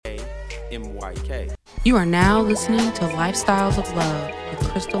MYK. You are now listening to Lifestyles of Love with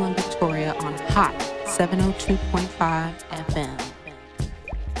Crystal and Victoria on Hot 702.5 FM.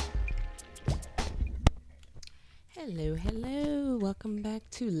 Hello. Welcome back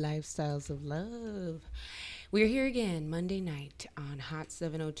to Lifestyles of Love. We're here again Monday night on Hot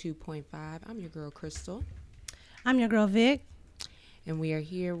 702.5. I'm your girl, Crystal. I'm your girl, Vic. And we are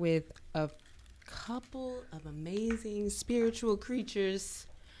here with a couple of amazing spiritual creatures.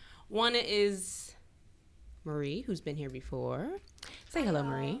 One is Marie, who's been here before. Say hello,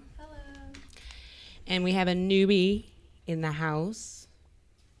 Marie. Hello. And we have a newbie in the house.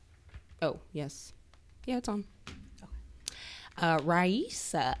 Oh, yes. Yeah, it's on.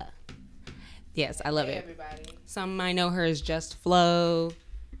 Raisa. Yes, I love it. Everybody. Some might know her as Just Flo.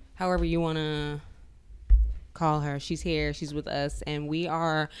 However you want to call her. She's here. She's with us. And we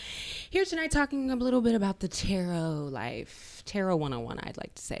are here tonight talking a little bit about the tarot life. Tarot 101, I'd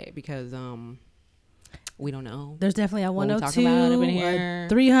like to say, because we don't know. There's definitely a What we 102, talking about up in here. a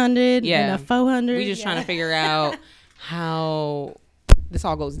 300, Yeah. and a 400. We just trying to figure out how this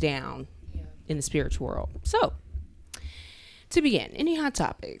all goes down in the spiritual world. So, to begin, any hot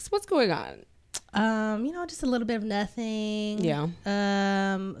topics? What's going on? Just a little bit of nothing. Yeah.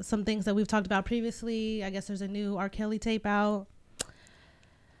 Some things that we've talked about previously. I guess there's a new R. Kelly tape out.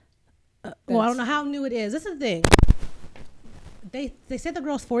 I don't know how new it is. This is the thing. They said the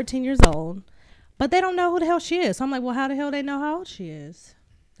girl's 14 years old, but they don't know who the hell she is. So I'm like, well, how the hell they know how old she is?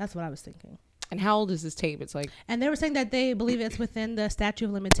 That's what I was thinking. And how old is this tape? It's like, And they were saying that they believe it's within the statute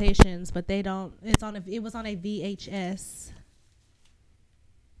of limitations, but they don't. It was on a VHS.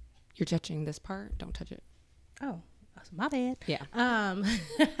 you're touching this part? Don't touch it. Oh, my bad. Yeah.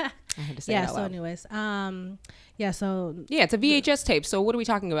 I had to say yeah. that out So, loud. anyways, So Yeah, it's a VHS tape. So what are we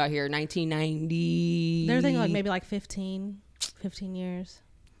talking about here? 1990. they're thinking like maybe like 15 years.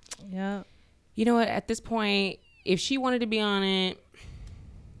 Yeah. You know what? At this point, if she wanted to be on it,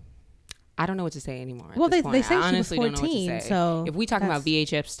 I don't know what to say anymore. At Well, this they point. say I she was honestly don't know what to 14, say. so if we talking about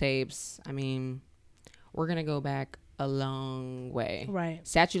that's- VHS tapes, I mean, we're gonna go back a long way. Right.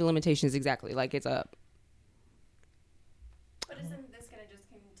 Statute of limitations, exactly. Like it's up. But isn't this going to just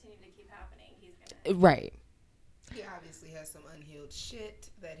continue to keep happening? He's going to... Right. He obviously has some unhealed shit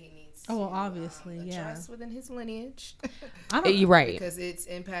that he needs Oh, to well, obviously, yeah. address within his lineage. I don't. You're right. Because it's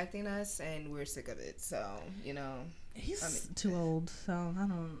impacting us and we're sick of it. So, He's too old, so I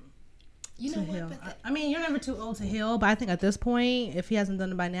don't. you To know heal. what? But I mean, you're never too old to heal, but I think at this point, if he hasn't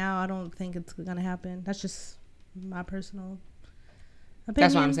done it by now, I don't think it's gonna happen. That's just my personal opinion.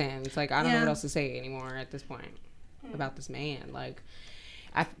 That's what I'm saying. It's like I don't know Yeah. what else to say anymore at this point about this man. Like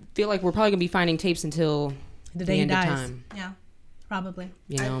I feel like we're probably gonna be finding tapes until The day he end of dies. time. Yeah, probably.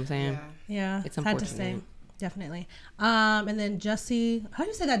 You know what I'm saying? Yeah, It's hard to say. unfortunate. Definitely. And then Jussie, how do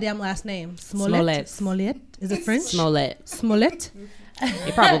you say that damn last name? Smollett. Smollett. Is it French? Smollett. Smollett.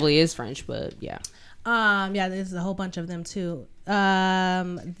 It probably is French, but yeah. Yeah, there's a whole bunch of them too.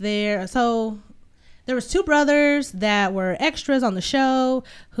 There was two brothers that were extras on the show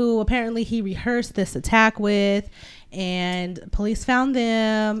who apparently he rehearsed this attack with, and police found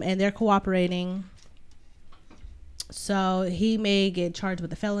them and they're cooperating. So he may get charged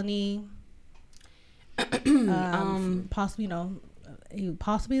with a felony. Possibly, he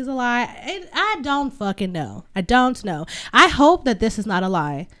possibly is a lie. I don't fucking know. I don't know. I hope that this is not a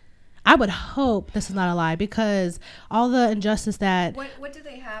lie. I would hope this is not a lie because all the injustice that What do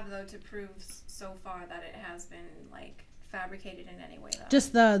they have, though, to prove so far that it has been, like, fabricated in any way, though?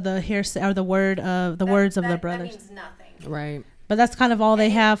 just the hearsay or the words of the brothers. That means nothing. Right. But that's kind of all they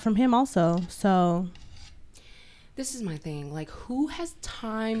have from him also. So This is my thing. Like, who has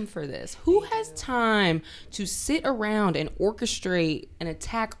time for this? Who has time to sit around and orchestrate an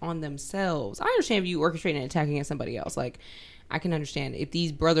attack on themselves? I understand if you orchestrate an attack against somebody else. Like, I can understand if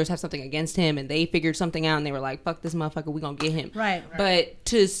these brothers have something against him and they figured something out and they were like, fuck this motherfucker, we gonna get him. Right. But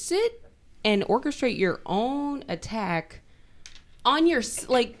to sit and orchestrate your own attack on your,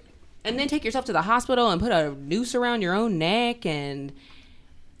 like, and then take yourself to the hospital and put a noose around your own neck, and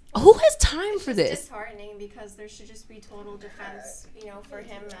who has time for It's this? disheartening because there should just be total defense, for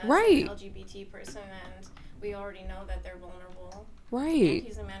him as Right. an LGBT person, and we already know that they're vulnerable. Right. And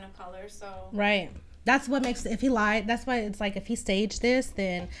he's a man of color, so... right. That's what makes, if he lied, that's why it's like if he staged this,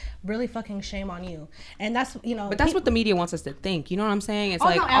 then really fucking shame on you. And that's, But that's what the media wants us to think. You know what I'm saying? It's Oh,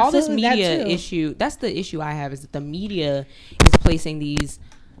 like no, all this absolutely, that media too. issue. That's the issue I have, is that the media is placing these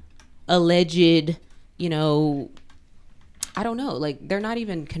alleged, I don't know, like they're not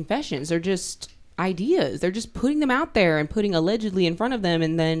even confessions. They're just ideas. They're just putting them out there and putting allegedly in front of them.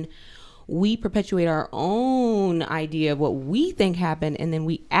 And then we perpetuate our own idea of what we think happened, and then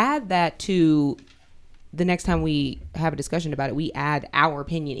we add that to the next time we have a discussion about it. We add our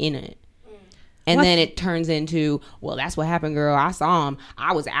opinion in it. And then it turns into, well, that's what happened, girl. I saw him.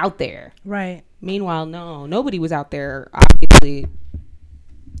 I was out there. Right. Meanwhile, no, nobody was out there. Obviously,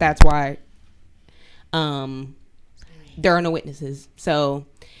 that's why there are no witnesses. So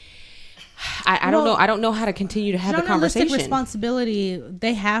I don't know. I don't know how to continue to have the conversation. Journalistic responsibility,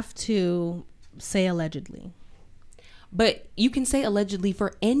 they have to say allegedly. But you can say allegedly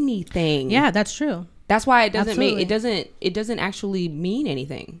for anything. Yeah, that's true. That's why it doesn't Absolutely. it doesn't actually mean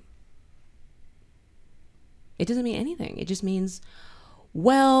anything. It doesn't mean anything. It just means,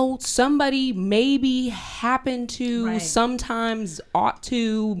 well, somebody maybe happened to, Right. sometimes ought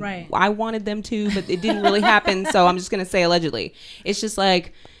to. Right. I wanted them to, but it didn't really happen. So I'm just going to say allegedly. It's just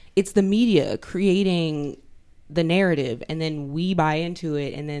like, it's the media creating the narrative, and then we buy into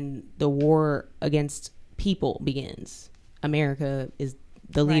it, and then the war against people begins. America is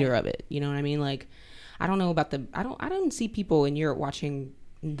the leader Right. of it. You know what I mean? Like, I don't know about I don't see people in Europe watching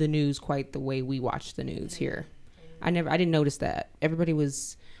the news quite the way we watch the news here. I didn't notice that. Everybody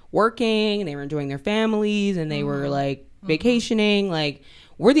was working, and they were enjoying their families, and they were like vacationing. Like,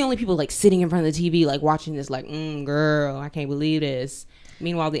 we're the only people like sitting in front of the TV, like watching this, like, girl, I can't believe this.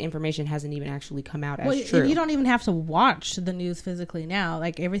 Meanwhile, the information hasn't even actually come out as true. You don't even have to watch the news physically now.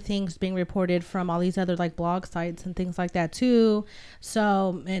 Like, everything's being reported from all these other like blog sites and things like that too.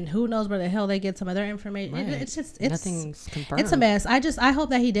 So, and who knows where the hell they get some of their information. Right. It's Nothing's confirmed. It's a mess. I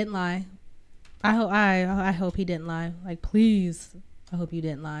hope that he didn't lie. I hope he didn't lie. Like, please, I hope you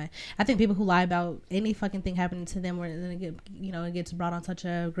didn't lie. I think people who lie about any fucking thing happening to them, where it gets brought on such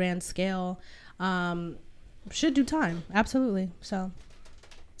a grand scale, should do time. Absolutely. So.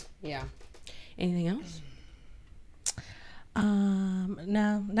 Yeah. Anything else?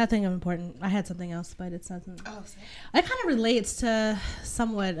 No, nothing important. I had something else, but it's nothing. Oh, sorry. It kind of relates to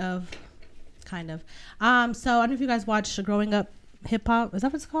somewhat of, kind of. So I don't know if you guys watched Growing Up Hip Hop. Is that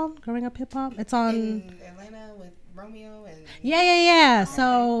what it's called? Growing Up Hip Hop. It's on In Atlanta with Romeo and Yeah.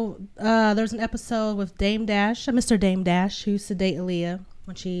 So there's an episode with Dame Dash, Mr. Dame Dash, who used to date Aaliyah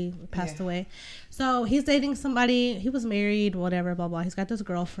when she passed away. So he's dating somebody. He was married, whatever, blah blah. He's got this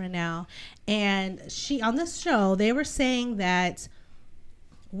girlfriend now, and she on this show they were saying that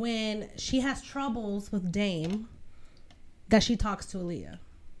when she has troubles with Dame, that she talks to Aaliyah.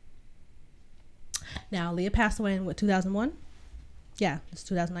 Now Aaliyah passed away in 2001. Yeah, it's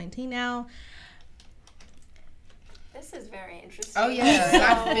 2019 now. This is very interesting. Oh yeah, and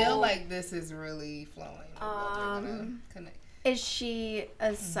I feel like this is really flowing. What they're gonna connect. Is she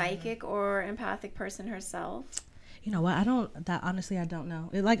a psychic or empathic person herself? You know what? I don't know.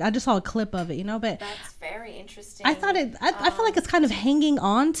 I just saw a clip of it, but That's very interesting. I thought I feel like it's kind of hanging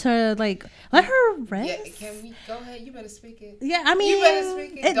on to, like, let her rest. Yeah, can we go ahead? You better speak it. Yeah, I mean, You better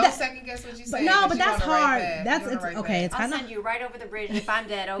speak it. Don't second guess what you say. no, but you're that's on the right hard. path. That's You're on the right okay. path. It's I'll kind send of you right over the bridge if I'm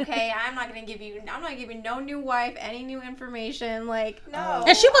dead, okay? I'm not gonna give you no new wife, any new information. Like, no.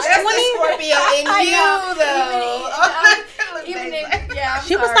 And she was That's 20. the Scorpio in I know. you, though. Even if, yeah, I'm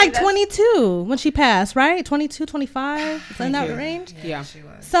She was sorry, like that's- 22 when she passed, right? 22, 25, it's in that Yeah. range. Yeah. She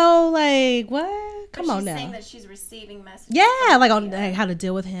was. So, like, what? but Come on she's now. saying that she's receiving messages. Yeah, from like on Leah. like, how to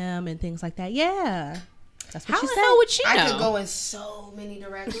deal with him and things like that. Yeah, that's what How she the said. hell would she I know? could go in so many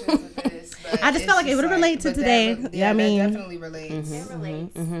directions with this. But I just felt like it would relate to but today. That, Yeah, I mean- that definitely relates. It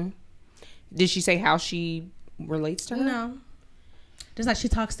relates. Did she say how she relates to her? No, just like she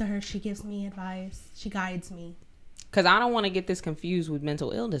talks to her, she gives me advice, she guides me. Because I don't want to get this confused with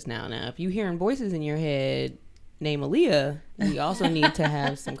mental illness now. Now, if you're hearing voices in your head named Aaliyah, we also need to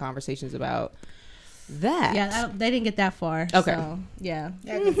have some conversations about that. Yeah, they didn't get that far. Okay. So, yeah.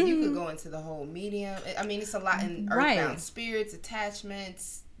 Yeah, because you could go into the whole medium. I mean, it's a lot in Right. earthbound spirits,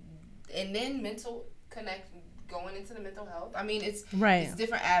 attachments, and then mental going into the mental health. I mean, it's Right. It's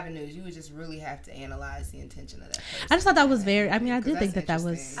different avenues. You would just really have to analyze the intention of that person. I just thought that was very. I mean, I did Because think that's that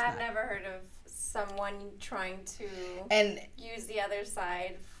was. interesting. I've never heard of someone trying to And use the other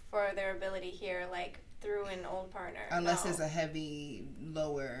side for their ability here, like through an old partner. unless No. it's a heavy,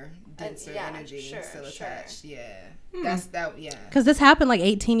 lower, denser yeah, energy sure, still sure. attached. Yeah, that's that. Yeah. Because this happened like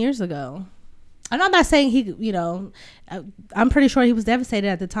 18 years ago. And I'm not saying he, I'm pretty sure he was devastated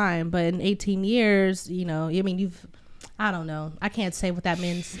at the time, but in 18 years, I mean, I don't know. I can't say what that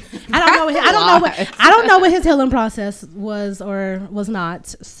means. I don't know. I don't know what his healing process was or was not.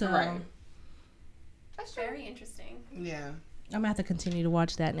 So Right. That's very interesting. Yeah. I'm gonna have to continue to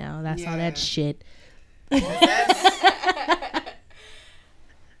watch that now. That's all Yeah. that shit.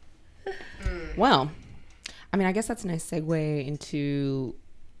 Well, I mean, I guess that's a nice segue into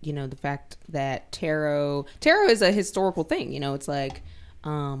you know, the fact that tarot is a historical thing. You know, it's like,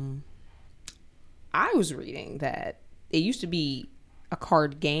 I was reading that it used to be a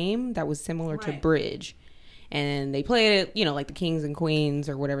card game that was similar to Right. bridge, and they played it, you know, like the kings and queens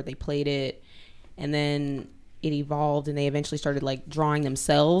or whatever, they played it, and then it evolved and they eventually started like drawing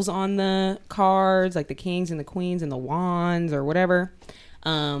themselves on the cards, like the kings and the queens and the wands or whatever.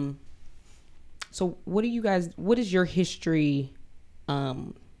 So what is your history,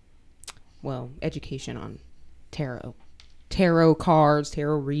 education on tarot cards,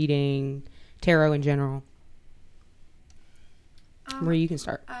 tarot reading, tarot in general? Marie, you can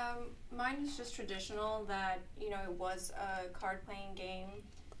start. Mine is just traditional that, you know, it was a card playing game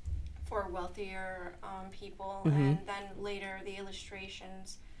for wealthier people, and then later the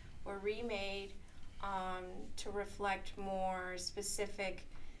illustrations were remade to reflect more specific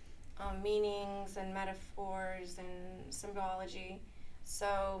meanings and metaphors and symbology.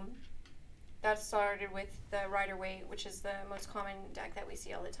 So that started with the Rider-Waite, which is the most common deck that we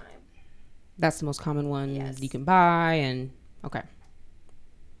see all the time. That's the most common one Yes. you can buy, and okay.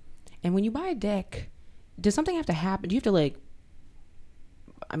 And when you buy a deck, does something have to happen? Do you have to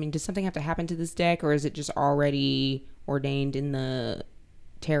does something have to happen to this deck, or is it just already ordained in the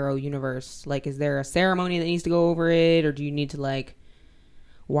tarot universe? Like, is there a ceremony that needs to go over it, or do you need to like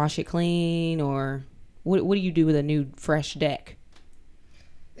wash it clean, or what do you do with a new fresh deck?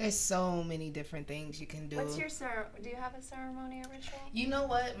 There's so many different things you can do. What's your do you have a ceremony or ritual? You know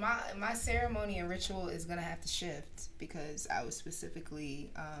what? My ceremony and ritual is going to have to shift because I was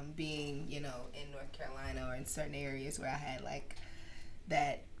specifically being, you know, in North Carolina or in certain areas where I had like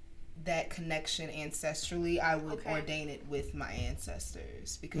that connection ancestrally. I would ordain it with my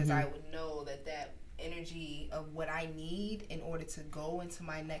ancestors because I would know that energy of what I need in order to go into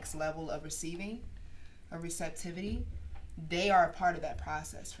my next level of receiving, of receptivity, they are a part of that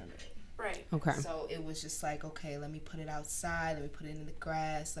process for me. Right. Okay. So it was just like, okay, let me put it outside. Let me put it in the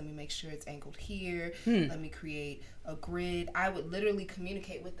grass. Let me make sure it's angled here. Let me create a grid. I would literally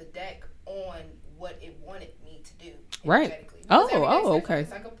communicate with the deck on what it wanted me to do. Right. Energetically. Because every deck's different. Okay.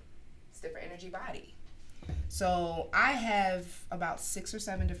 It's like it's different energy body. So I have about 6 or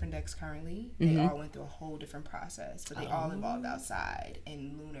 7 different decks currently. They all went through a whole different process, but they all involved outside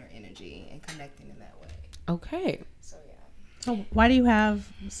and lunar energy and connecting in that way. Okay. So yeah. So why do you have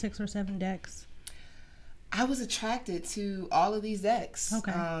 6 or 7 decks? I was attracted to all of these decks.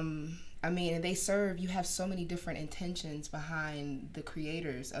 Okay. I mean, you have so many different intentions behind the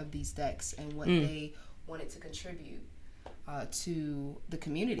creators of these decks and what they wanted to contribute to the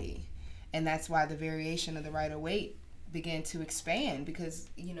community. And that's why the variation of the Rider-Waite began to expand because,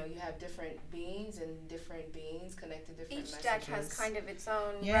 you know, you have different beings and different beings connect to different Each messages. deck has kind of its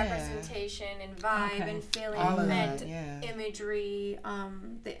own Yeah. representation and vibe Okay. and feeling All of and that, yeah. imagery.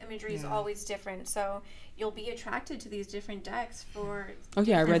 The imagery is always different, so you'll be attracted to these different decks for. Oh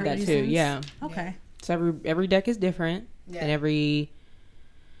yeah, I read that Different too. reasons. Yeah. Okay. So every deck is different, Yeah. and every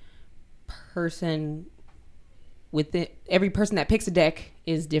person every person that picks a deck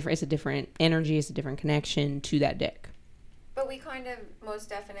is different. It's a different energy. It's a different connection to that deck. But we kind of most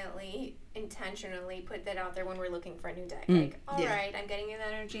definitely intentionally put that out there when we're looking for a new deck. Like, all right, I'm getting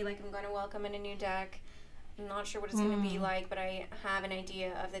that energy. Like, I'm going to welcome in a new deck. I'm not sure what it's going to be like, but I have an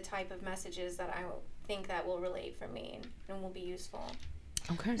idea of the type of messages that I think that will relate for me and will be useful.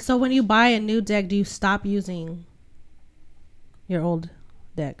 Okay. So when you buy a new deck, do you stop using your old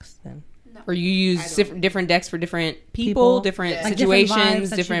decks then? Or you use different decks for different People. people, different Yeah. Like different vibes situations,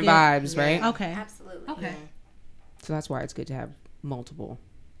 that you different get. vibes, Yeah. right? Okay. Absolutely. Okay. So that's why it's good to have multiple.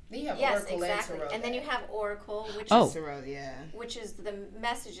 Then you have Yes, Oracle exactly. and Tarot. And then you have Oracle, Oh. Tarot, yeah. which is the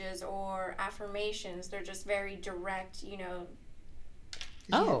messages or affirmations. They're just very direct, you know.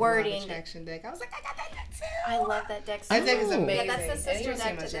 Oh. Wording. Attraction deck. I was like, I got that deck too. I love that deck so That deck is much. amazing. Yeah, that's the And sister you don't see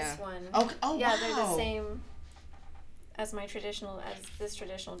deck to much, this yeah. one. Oh, Yeah, wow. they're the same as this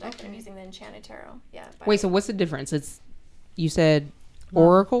traditional deck. Okay. I'm using the Enchanted Tarot. Yeah. Wait, so what's the difference? You said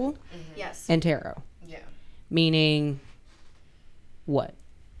Oracle Yes. and Tarot, Yeah. meaning what?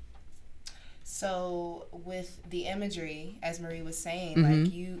 So with the imagery, as Marie was saying,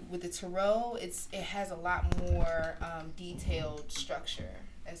 Mhm. like with the tarot, it has a lot more detailed structure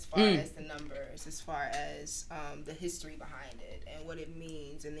as far as the numbers, as far as the history behind it and what it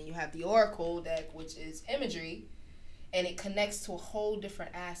means. And then you have the Oracle deck, which is imagery, and it connects to a whole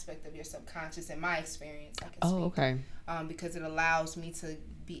different aspect of your subconscious. In my experience, I can Oh, speak. okay. Because it allows me to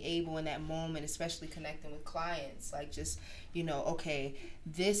be able in that moment, especially connecting with clients, like just, you know, okay,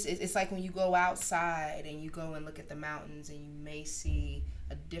 it's like when you go outside and you go and look at the mountains and you may see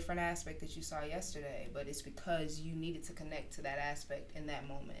a different aspect that you saw yesterday, but it's because you needed to connect to that aspect in that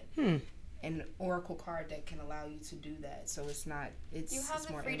moment. An oracle card deck can allow you to do that, so it's not. It's you have it's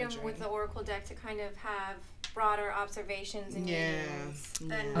the more freedom imagery. with the oracle deck to kind of have broader observations and meanings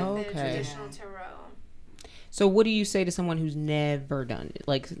than Yeah. with the Okay. traditional tarot. So what do you say to someone who's never done it?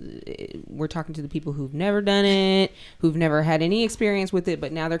 Like, we're talking to the people who've never done it, who've never had any experience with it,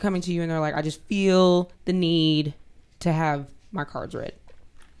 but now they're coming to you and they're like, I just feel the need to have my cards read.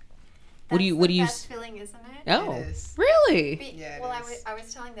 What do you Best feeling, isn't it? Oh, It is. really? Yeah, it Well, is. I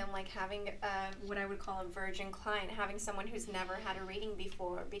was telling them, like, having what I would call a virgin client, having someone who's never had a reading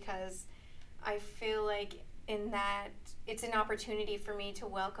before, because I feel like in that it's an opportunity for me to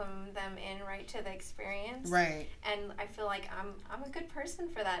welcome them in right to the experience. Right. And I feel like I'm a good person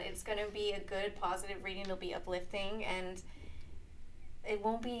for that. It's going to be a good, positive reading. It'll be uplifting, and it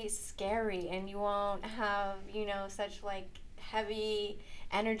won't be scary, and you won't have, such, like, heavy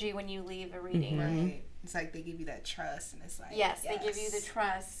energy when you leave a reading. Right. It's like they give you that trust, and it's like Yes, they give you the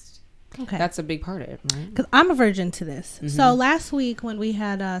trust. Okay. That's a big part of it, right? Because I'm a virgin to this. So last week when we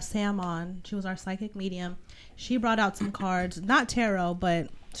had Sam on, she was our psychic medium. She brought out some cards, not tarot, but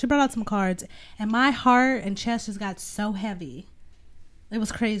she brought out some cards, and my heart and chest just got so heavy. It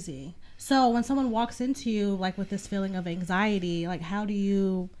was crazy. So when someone walks into you like with this feeling of anxiety, like how do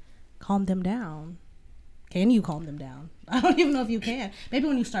you calm them down? Can you calm them down? I don't even know if you can. Maybe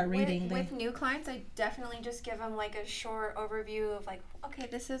when you start reading. With new clients, I definitely just give them like a short overview of like, okay,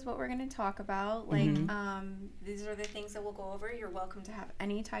 this is what we're going to talk about. Like, these are the things that we'll go over. You're welcome to have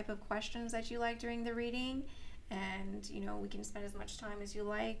any type of questions that you like during the reading. And, we can spend as much time as you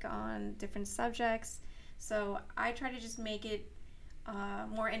like on different subjects. So I try to just make it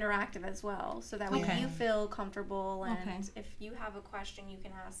more interactive as well, so that way you feel comfortable, and if you have a question, you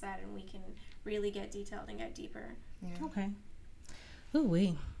can ask that, and we can really get detailed and get deeper. Yeah. Okay.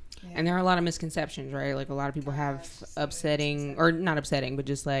 Ooh-wee. Yeah. And there are a lot of misconceptions, right? Like, a lot of people have upsetting, or not upsetting, but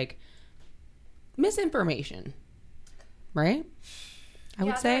just like misinformation, right? I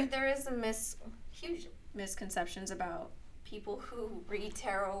would say. There is huge misconceptions about people who read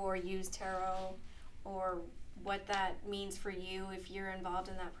tarot or use tarot, or what that means for you if you're involved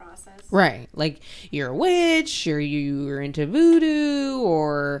in that process. Right. Like, you're a witch, or you're into voodoo,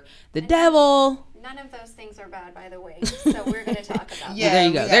 or the devil. None of those things are bad, by the way. So we're going to talk about Yeah, there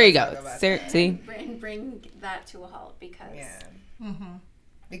you go. we There you gotta go. talk about Ser- that. See? and bring that to a halt, because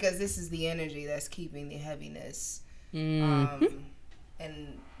Because this is the energy that's keeping the heaviness. Mm.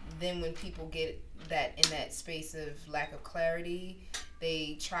 And then when people get that in that space of lack of clarity,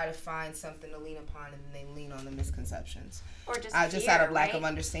 they try to find something to lean upon, and then they lean on the misconceptions. or just Just fear, out of lack right? of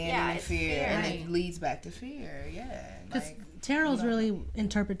understanding Yeah, and it's fear, and right. it leads back to fear. Yeah, Because like tarot's really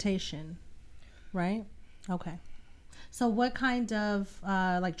interpretation, right? Okay. So what kind of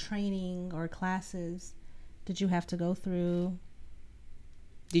like training or classes did you have to go through?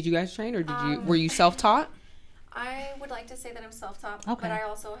 Did you guys train, or were you self-taught? I would like to say that I'm self-taught, Okay. but I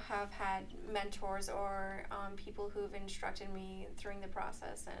also have had mentors or people who've instructed me during the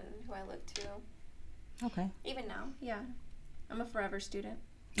process and who I look to. Okay. Even now, yeah. I'm a forever student.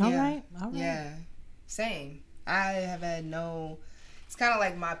 All Yeah. right. All right. yeah, same. I have had it's kind of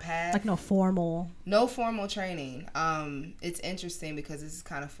like my path. Like no formal. No formal training. It's interesting because this is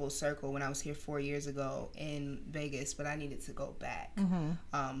kind of full circle. When I was here 4 years ago in Vegas, but I needed to go back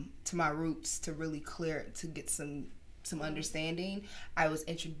to my roots to really to get some understanding. I was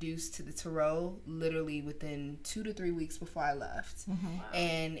introduced to the tarot literally within 2 to 3 weeks before I left,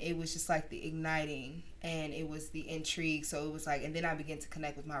 and it was just like the igniting, and it was the intrigue. So it was like, and then I began to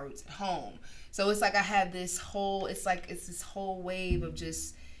connect with my roots at home. So it's like I have this whole, it's this whole wave of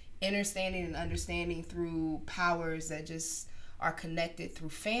just understanding and understanding through powers that just are connected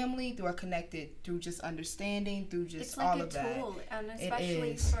through family, are connected through just understanding, through just It's like all a of that. tool, and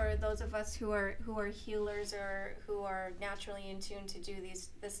especially is. for those of us who are healers or who are naturally in tune to do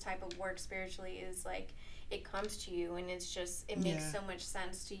this type of work spiritually, is like it comes to you, and it makes so much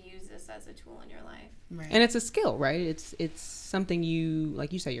sense to use this as a tool in your life. Right. And it's a skill, right? It's something you,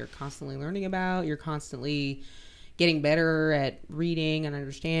 like you say, you're constantly learning about. You're constantly getting better at reading and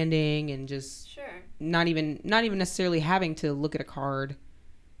understanding, and just not even necessarily having to look at a card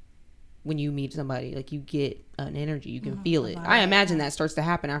when you meet somebody. Like, you get an energy, you can feel it. I imagine that starts to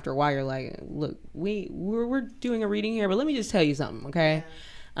happen after a while. You're like, look, we're doing a reading here, but let me just tell you something, okay?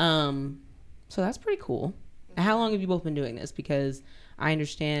 So that's pretty cool. How long have you both been doing this? Because I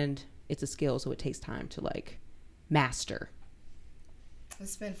understand it's a skill, so it takes time to like master.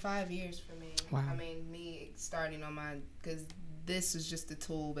 It's been 5 years for me. Wow. I mean, me starting on because this was just a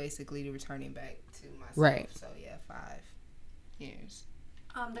tool basically to returning back to myself. Right. So yeah, 5 years.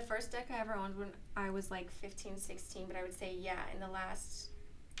 The first deck I ever owned when I was like 15, 16, but I would say, yeah, in the last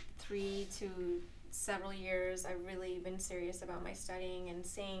 3 to several years, I've really been serious about my studying and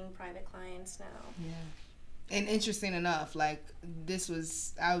seeing private clients now. Yeah. And interesting enough, like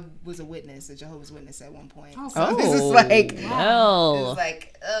I was a witness, a Jehovah's Witness at one point. Oh, So this is like, well. it was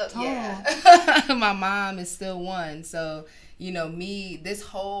like, yeah. My mom is still one. So, you know, this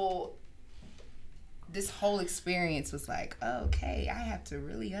whole experience was like, okay, I have to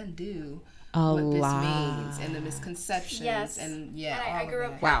really undo what this means and the misconceptions. Yes. And yeah, and I grew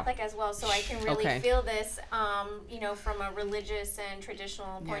up Wow. Catholic as well, so I can really feel this, you know, from a religious and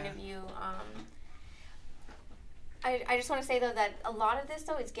traditional point of view. I just want to say, though, that a lot of this,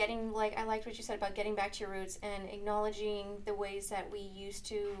 though, is getting, like, I liked what you said about getting back to your roots and acknowledging the ways that we used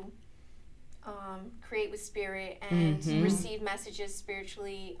to create with spirit and receive messages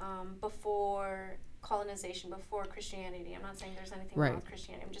spiritually before colonization, before Christianity. I'm not saying there's anything wrong with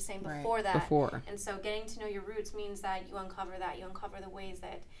Christianity. I'm just saying before that. And so getting to know your roots means that you uncover that. You uncover the ways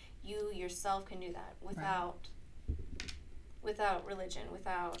that you yourself can do that without religion,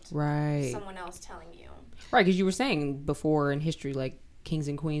 without someone else telling you. Right, because you were saying before in history, like, kings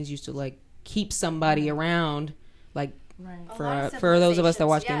and queens used to, like, keep somebody around, like, for those of us that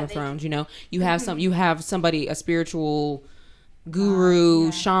watch Game of Thrones, you know, you have somebody, a spiritual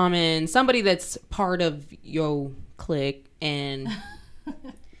guru, shaman, somebody that's part of your clique, and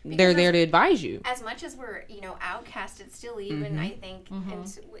they're there to advise you. As much as we're, you know, outcasted still, even I think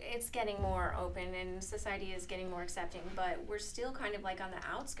it's getting more open and society is getting more accepting, but we're still kind of like on the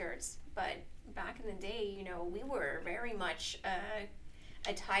outskirts. But back in the day, you know, we were very much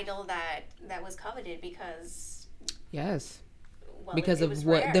a title that was coveted because because of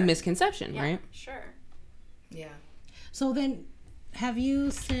what the misconception, right? Sure. Yeah. So then, have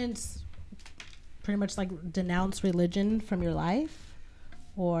you since pretty much like denounced religion from your life,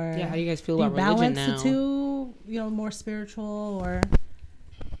 or how do you guys feel about religion now? Balance the two, you know, more spiritual, or?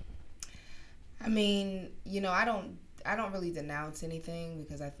 I mean, you know, I don't really denounce anything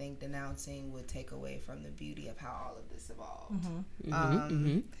because I think denouncing would take away from the beauty of how all of this evolved.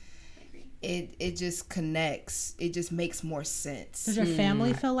 It just connects. It just makes more sense. Does your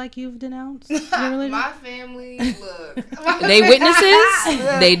family feel like you've denounced your religion? My family, look. They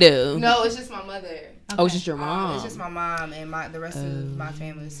witnesses? They do. No, it's just my mother. Okay. Oh, it's just your mom. It's just my mom, and the rest of my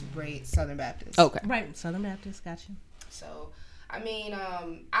family is great Southern Baptist. Okay. Right, Southern Baptist, got you. So, I mean,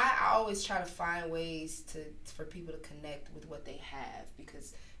 I always try to find ways for people to connect with what they have,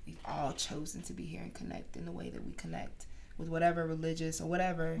 because we've all chosen to be here and connect in the way that we connect with whatever religious or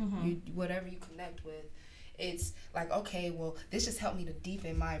whatever whatever you connect with. It's like, okay, well, this just helped me to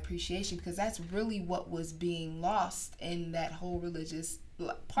deepen my appreciation, because that's really what was being lost in that whole religious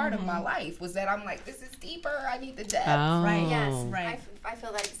part of my life, was that I'm like, this is deeper. I need the depth. Oh. Right. Yes. Right. I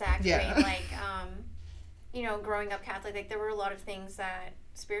feel that exact way. Like, you know, growing up Catholic, like, there were a lot of things that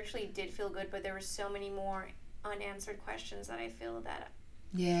spiritually did feel good, but there were so many more unanswered questions that I feel that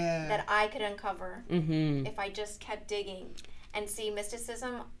I could uncover if I just kept digging. And see,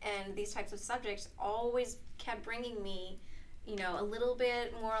 mysticism and these types of subjects always kept bringing me, you know, a little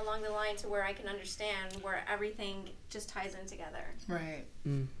bit more along the line to where I can understand where everything just ties in together. Right.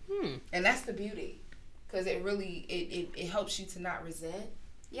 And that's the beauty, because it really it helps you to not resent.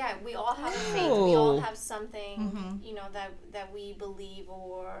 Yeah, we all have faith. We all have something, you know, that we believe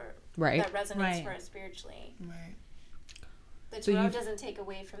or that resonates for us spiritually. Right. The tarot doesn't take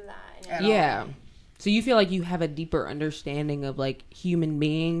away from that. Yeah. So you feel like you have a deeper understanding of, like, human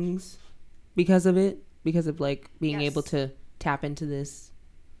beings because of it? Because of, like, being able to tap into this?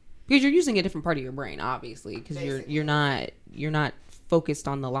 Because you're using a different part of your brain, obviously, because you're not focused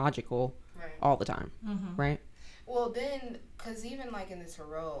on the logical all the time, right? Well, then, because even, like, in the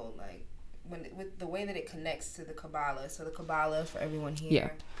tarot, like, with the way that it connects to the Kabbalah, so the Kabbalah, for everyone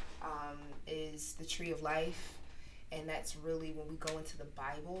here, is the tree of life. And that's really, when we go into the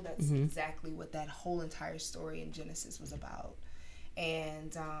Bible, that's exactly what that whole entire story in Genesis was about.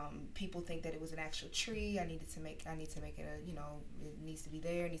 And people think that it was an actual tree. I need to make it a, you know, it needs to be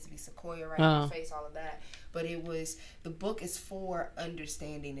there. It needs to be sequoia right in the face, all of that. But the book is for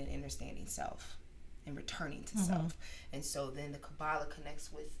understanding and understanding self and returning to self. And so then the Kabbalah connects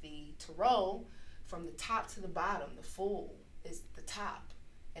with the tarot from the top to the bottom. The Fool is the top,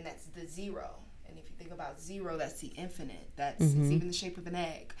 and that's the zero. And if you think about zero, that's the infinite. It's even the shape of an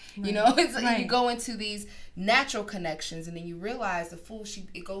egg. Right. You know, it's like you go into these natural connections, and then you realize the Fool,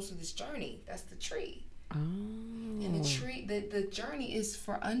 it goes through this journey. That's the tree. Oh. And the tree, the journey is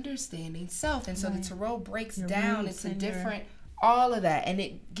for understanding self. And so the tarot breaks down into different, all of that. And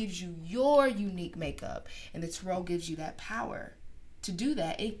it gives you your unique makeup. And the tarot gives you that power to do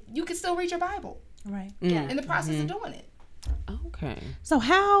that, you can still read your Bible Right. Yeah. in the process of doing it. Okay. So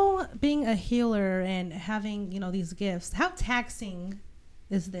how being a healer and having, these gifts, how taxing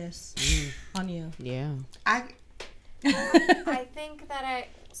is this on you? Yeah. I think that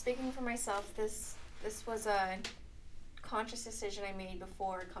speaking for myself, this was a conscious decision I made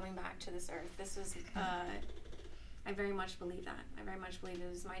before coming back to this earth. This was, I very much believe that. I very much believe it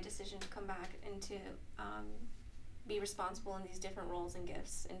was my decision to come back and to be responsible in these different roles and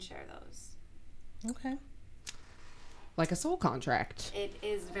gifts and share those. Okay. Like a soul contract. It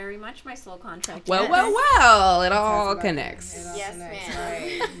is very much my soul contract. Well, yes. well. It all connects. It all Yes,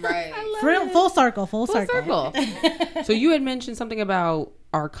 connects. ma'am. Right. Full circle. Full circle. So you had mentioned something about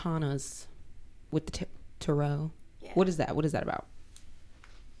arcanas with the tarot. Yeah. What is that? What is that about?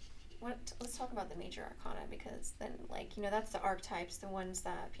 Let's talk about the major arcana, because then, that's the archetypes, the ones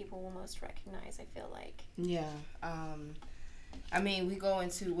that people will most recognize, I feel like. Yeah. We go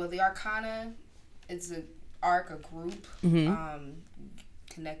into, the arcana, it's a group. Mm-hmm.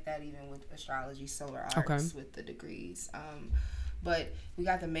 Connect that even with astrology, solar arcs, with the degrees. But we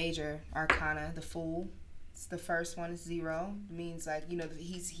got the major arcana, the Fool. It's the first one is 0. It means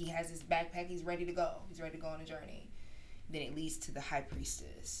he has his backpack, he's ready to go. He's ready to go on a journey. Then it leads to the High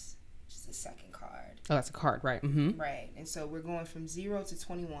Priestess, which is the second card. Oh, that's a card, right? Mm-hmm. Right. And so we're going from 0 to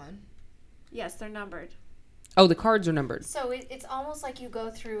 21. Yes, they're numbered. Oh, the cards are numbered. So it's almost like you go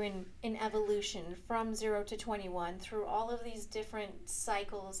through in evolution from 0 to 21 through all of these different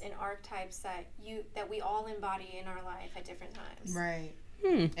cycles and archetypes that we all embody in our life at different times. Right.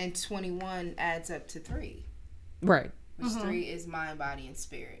 And 21 adds up to 3. Right. Which 3 is mind, body, and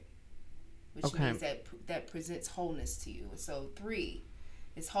spirit. Which Okay. means that presents wholeness to you. So 3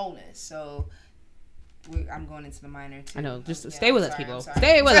 is wholeness. So I'm going into the minor too. I know. Just Yeah, stay with I'm us, sorry, people. I'm sorry.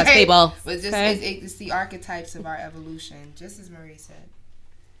 Stay with us, Sorry. people. But just Okay. it's the archetypes of our evolution, just as Marie said.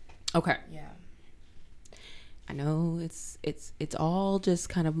 Okay. Yeah. I know it's all just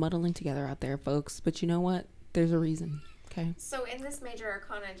kind of muddling together out there, folks. But you know what? There's a reason. Okay. So in this major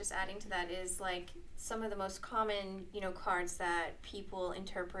arcana, just adding to that, is some of the most common, cards that people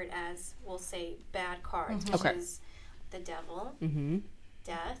interpret as, we'll say, bad cards, which Okay. is the Devil, Mm-hmm.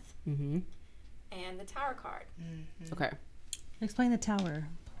 Death, Mm-hmm. and the Tower card. Okay. Explain the tower,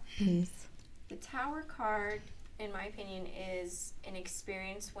 please. The Tower card, in my opinion, is an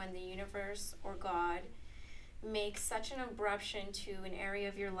experience when the universe or God makes such an abruption to an area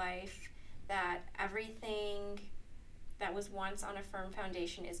of your life that everything that was once on a firm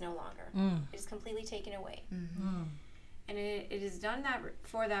foundation is no longer. It is completely taken away. And it is done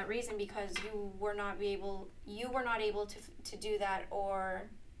for that reason, because you were not able to do that or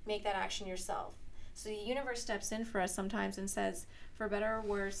make that action yourself. So the universe steps in for us sometimes and says, for better or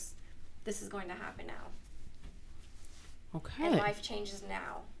worse, this is going to happen now. Okay. And life changes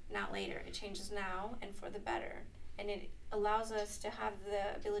now, not later. It changes now and for the better. And it allows us to have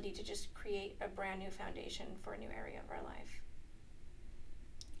the ability to just create a brand new foundation for a new area of our life.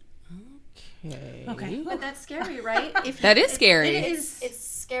 Okay. But that's scary, right? That is scary. It's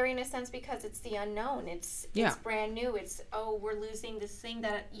scary in a sense because it's the unknown. It's brand new. It's, we're losing this thing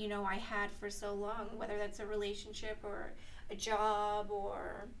that, I had for so long, whether that's a relationship or a job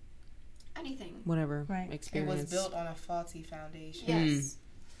or anything. Whatever. Right. Experience. It was built on a faulty foundation. Yes.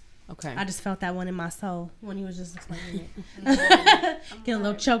 Okay. I just felt that one in my soul when you was just explaining it. Getting a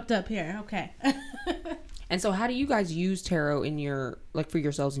little choked up here. Okay. And so how do you guys use tarot in your, for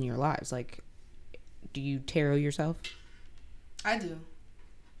yourselves in your lives? Do you tarot yourself? I do.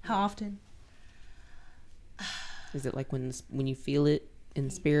 How often? Is it when you feel it in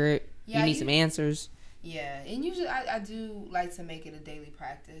the spirit, Yeah, you need some answers? Yeah, and usually I do like to make it a daily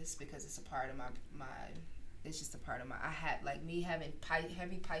practice because it's a part of my it's just a part of my, I had, me having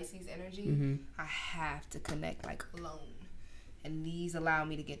heavy Pisces energy, I have to connect alone. And these allow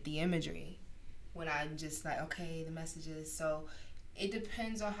me to get the imagery when I'm just okay, the messages. So it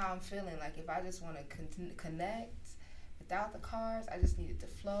depends on how I'm feeling. If I just want to connect without the cards, I just need it to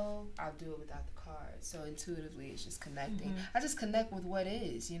flow, I'll do it without the cards. So intuitively, it's just connecting. I just connect with what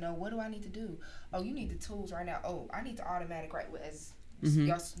is, what do I need to do? Oh, you need the tools right now. Oh, I need the automatic right as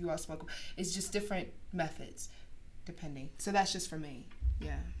you all spoke. It's just different methods depending. So that's just for me.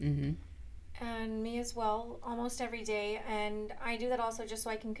 Yeah. And me as well, almost every day. And I do that also just so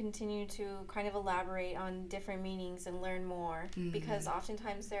I can continue to kind of elaborate on different meanings and learn more. Because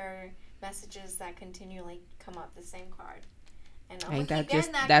oftentimes there are messages that continually come up the same card. And I'm Ain't gonna that keep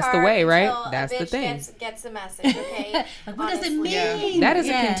just getting that's the card way, right? until That's a the bitch thing. Gets the message, okay? What does it mean? Yeah. That is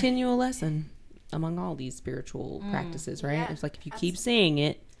a continual lesson among all these spiritual practices, right? Yeah. It's if you keep saying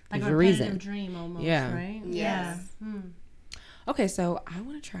it, Like there's a a repetitive reason. dream almost, Yeah. right? Yes. Yeah. Okay, so I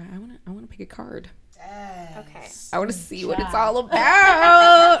want to try. I want to pick a card. Okay. I want to see what it's all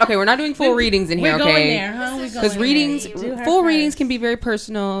about. Okay, we're not doing full readings in here, We're going okay? there, huh? Because readings, Do her full readings first. can be very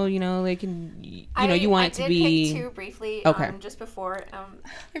personal. You know, they can. You know, you want it to be. I did pick two briefly. Okay. Just before.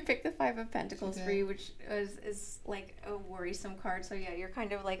 I picked the Five of Pentacles for you, which is like a worrisome card. So yeah, you're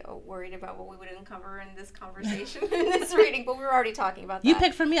kind of like worried about what we would uncover in this conversation, in this reading. But we were already talking about that. You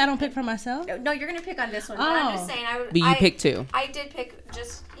pick for me. I don't pick for myself. No, you're gonna pick on this one. But I'm just saying. But you picked two. I did pick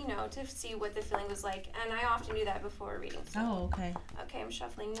just to see what the feeling was like, and I often do that before a reading. So. Oh, okay. Okay, I'm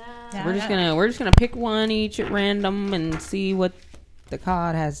shuffling now. Yeah. We're just gonna pick one each at random and see what the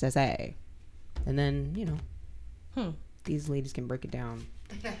card has to say, and then these ladies can break it down.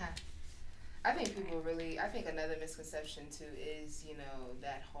 I think another misconception too is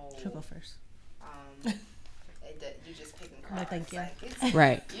that whole. She'll go first. You just picking cards. No, thank you. Like, it's,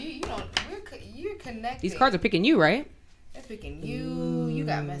 Right. You don't. You're connected. These cards are picking you, right? They're picking you. You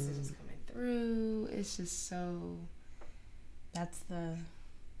got messages coming through. It's just so. That's the.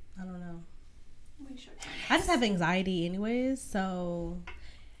 I don't know. We should. I just have anxiety, anyways. So.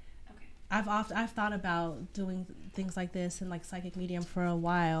 Okay. I've thought about doing things like this and like psychic medium for a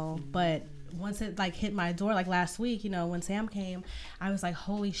while, but once it like hit my door, like last week, when Sam came, I was like,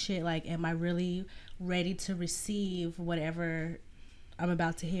 holy shit, like, am I really ready to receive whatever I'm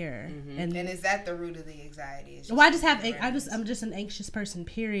about to hear? And is that the root of the anxiety? Well, I'm just an anxious person,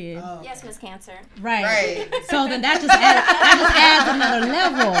 period. Oh, okay. Yes, Miss Cancer. Right. Right. So then that just adds another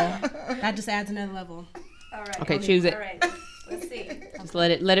level. That just adds another level. All right. Okay, choose it. All right. Let's see. Just let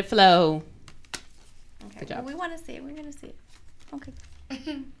it flow. Okay. Good job. Well, we want to see it. We're gonna see it. Okay.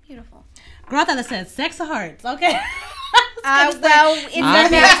 Beautiful. Girl, I thought it said sex of hearts. Okay. Well, it's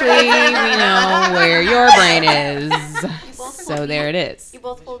Obviously, we know where your brain is. So there it is. You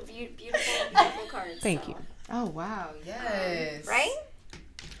both pulled beautiful cards. Thank you. Oh wow! Yes. Right?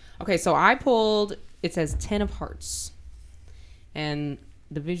 Okay, so I pulled. It says 10 of Hearts, and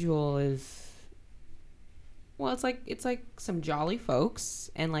the visual is. Well, it's like some jolly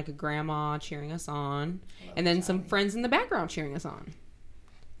folks and like a grandma cheering us on, and then some friends in the background cheering us on,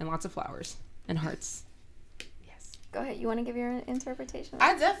 and lots of flowers and hearts. Yes. Go ahead. You want to give your interpretation?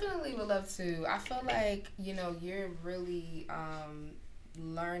 I definitely would love to. I feel like you're really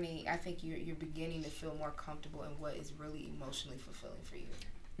learning. I think you're beginning to feel more comfortable in what is really emotionally fulfilling for you.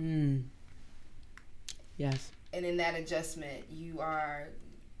 Yes. And in that adjustment, you've learned,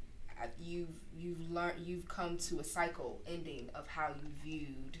 you've come to a cycle ending of how you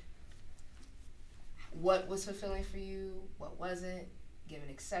viewed what was fulfilling for you, what wasn't, given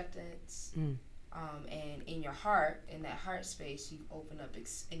acceptance. And in your heart, in that heart space, you've opened up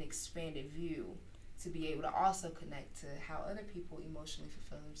an expanded view to be able to also connect to how other people emotionally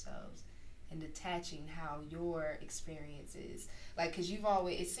fulfill themselves, and detaching how your experience is. Like, because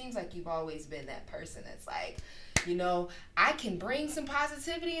it seems like you've always been that person that's like, I can bring some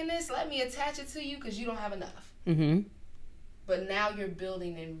positivity in this. Let me attach it to you because you don't have enough. But now you're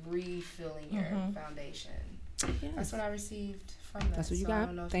building and refilling your foundation. Yes. That's what I received from that. That's what you So I got.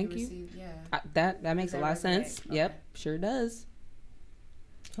 don't know if Thank you. received, yeah. That makes a Does lot of that sense. resonate? Yep, Okay. sure does.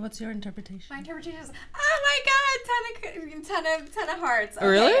 So what's your interpretation? My interpretation is, oh my God, 10 of hearts. Okay,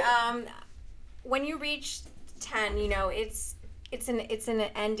 Really? When you reach 10, it's an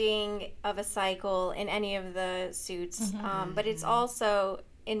ending of a cycle in any of the suits. But it's also,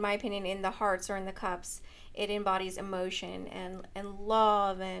 in my opinion, in the hearts or in the cups, it embodies emotion and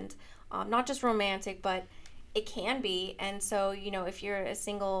love and not just romantic, but it can be. And so, if you're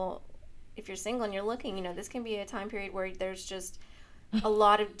single and you're looking, this can be a time period where there's just a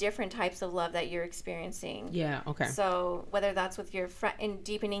lot of different types of love that you're experiencing. Yeah, okay. So whether that's with your in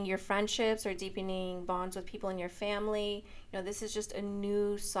deepening your friendships or deepening bonds with people in your family, this is just a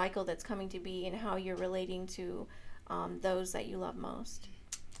new cycle that's coming to be in how you're relating to those that you love most.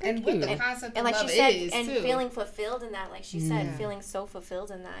 And with the concept of And like love she said, is, and too. feeling fulfilled in that, like she said, feeling so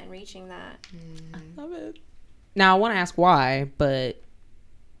fulfilled in that and reaching that. I love it. Now I want to ask why, but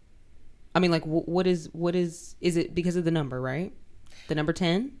I mean, like, what is it because of the number, right? The number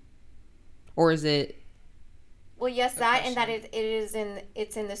 10, or is it? Well, yes, that and that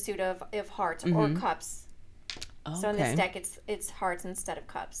it's in the suit of hearts or cups. Oh, So in this deck, it's hearts instead of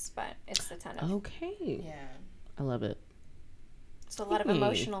cups, but it's the 10 of. Okay. Yeah. I love it. So a lot of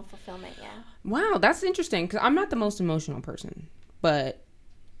emotional fulfillment, yeah. Wow, that's interesting because I'm not the most emotional person, but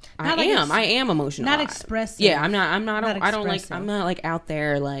Not I like am emotional. Not expressive. Yeah, I'm not. I don't like. expressive. I'm not like out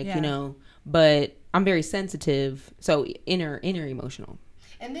there like Yeah. but I'm very sensitive. So inner emotional.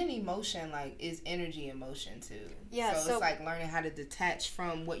 And then emotion, like, is energy emotion too. Yeah, So so- it's like learning how to detach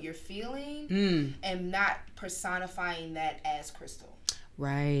from what you're feeling and not personifying that as crystal.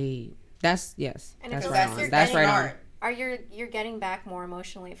 Right. That's yes. And That's if right that's on. your That's right on. Are you're getting back more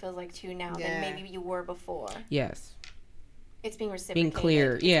emotionally, it feels like, too, now Yeah. than maybe you were before. Yes. It's being reciprocated.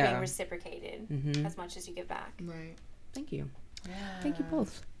 clear, It's yeah. being reciprocated Mhm. as much as you give back. Right. Thank you. Yeah. Thank you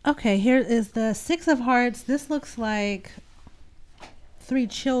both. Okay, here is the Six of Hearts. This looks like 3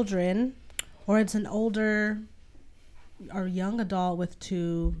 children, or it's an older or young adult with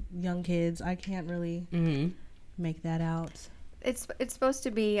 2 young kids. I can't really Mm-hmm. make that out. It's supposed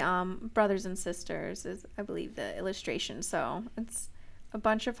to be brothers and sisters, is I believe the illustration. So it's a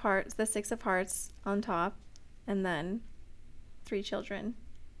bunch of hearts, the 6 of hearts on top, and then 3 children.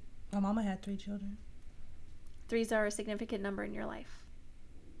 My mama had 3 children. 3s are a significant number in your life.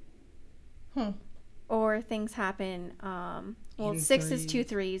 Hmm. Or things happen. Well, Any 6 is threes. 2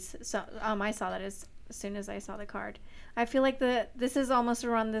 threes. So I saw that as soon as I saw the card. I feel like this is almost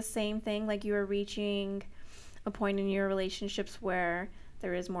around the same thing. Like you are reaching a point in your relationships where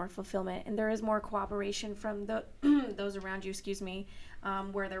there is more fulfillment and there is more cooperation from the those around you. Excuse me,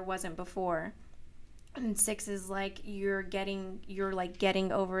 where there wasn't before. And 6 is like you're like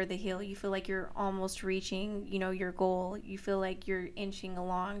getting over the hill. You feel like you're almost reaching, your goal. You feel like you're inching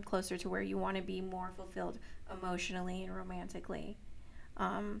along closer to where you want to be, more fulfilled emotionally and romantically.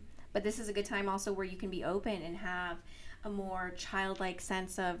 But this is a good time also where you can be open and have a more childlike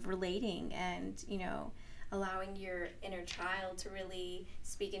sense of relating and, allowing your inner child to really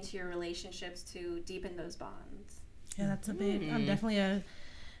speak into your relationships to deepen those bonds. Yeah, that's a bit. I'm definitely a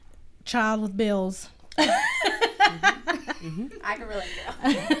child with bills. I can relate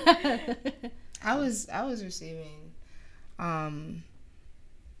to I was receiving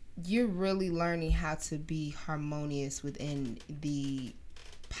you're really learning how to be harmonious within the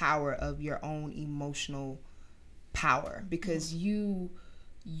power of your own emotional power, because you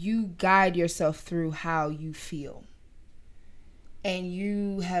guide yourself through how you feel. And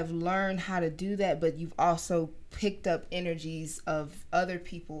you have learned how to do that, but you've also picked up energies of other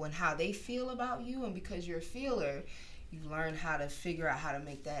people and how they feel about you. And because you're a feeler, you've learned how to figure out how to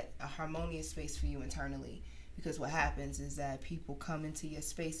make that a harmonious space for you internally. Because what happens is that people come into your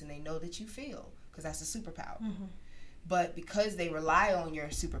space and they know that you feel, because that's a superpower. Mm-hmm. But because they rely on your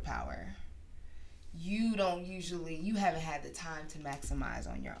superpower, you haven't had the time to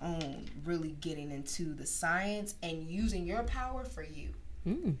maximize on your own, really getting into the science and using your power for you.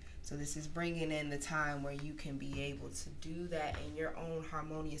 So this is bringing in the time where you can be able to do that in your own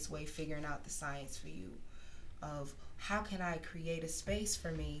harmonious way, figuring out the science for you of how can I create a space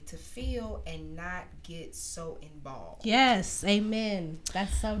for me to feel and not get so involved. Yes, amen.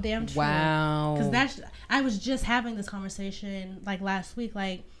 That's so damn true. Wow. Because I was just having this conversation like last week.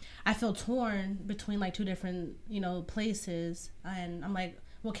 Like, I feel torn between like 2 different, places. And I'm like,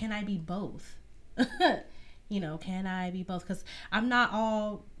 well, can I be both? Can I be both? Because I'm not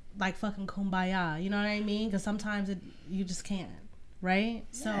all like fucking kumbaya. You know what I mean? Because sometimes you just can't. Right?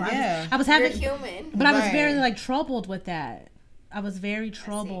 So Yeah. I was having... You're human. But I was Right. very like troubled with that. I was very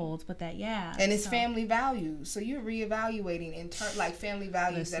troubled with that. Yeah. And it's so. family values. So you're reevaluating like family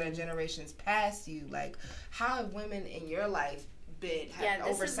values that are generations past you. Like, how have women in your life been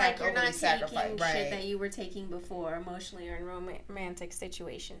This is like you're not taking sacrificed? shit that you were taking before emotionally or in romantic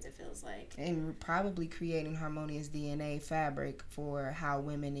situations, it feels like. And probably creating harmonious DNA fabric for how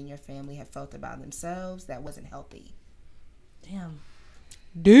women in your family have felt about themselves that wasn't healthy. Damn.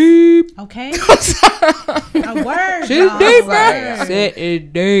 Deep. Okay. A word. She's y'all. deep, A right? word. Sit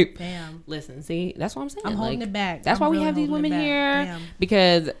it deep. Damn. Listen, see, that's what I'm saying. I'm holding it back. That's I'm why we really have these holding it women back. here, Damn.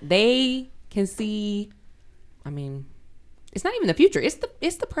 because they can see. I mean, it's not even the future. It's the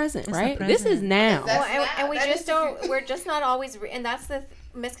present, It's the right? This is present. now. That's Well, and we that just is the don't. We're just not always, and that's the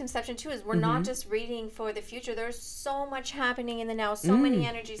misconception too. Is we're not just reading for the future. There's so much happening in the now. So many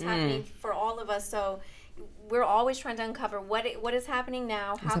energies happening for all of us. So we're always trying to uncover what is happening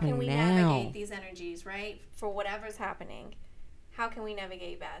now. How can we happening now? navigate these energies, right? For whatever's happening, how can we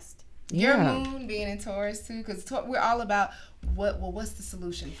navigate best? Your Yeah. moon being in Taurus too, because we're all about what's the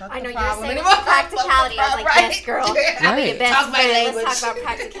solution? Fuck I know the you're problem. saying Anymore. practicality. I was like, Right? yes, girl. Yeah. Be Right. the best Talk my friend. language. Let's talk about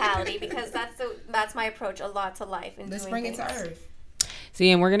practicality, because that's my approach a lot to life and Let's doing bring it things. to Earth.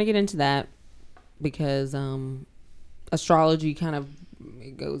 See, and we're gonna get into that because astrology kind of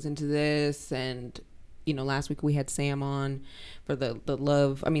goes into this, and last week we had Sam on for the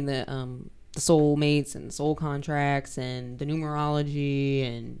love. I mean the soul mates and soul contracts and the numerology,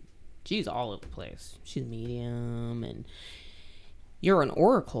 and she's all over the place. She's a medium, and you're an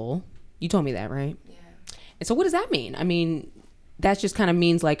oracle. You told me that, right? Yeah. And so what does that mean? I mean, that just kind of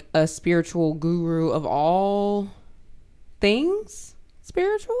means like a spiritual guru of all things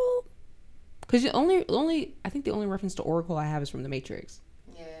spiritual. Because I think the only reference to Oracle I have is from The Matrix.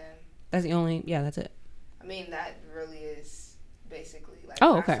 Yeah. That's the only. Yeah, that's it. I mean, that really is basically like.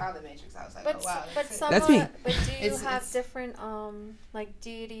 Oh, when okay. I saw The Matrix, I was like, But oh wow. but some That's me. but do you It's- have it's- different like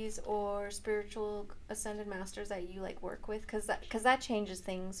deities or spiritual ascended masters that you like work with? Because that changes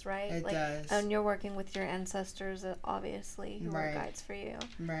things, right? It like, does. And you're working with your ancestors, obviously, who are Right. guides for you.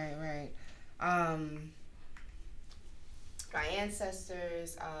 Right. My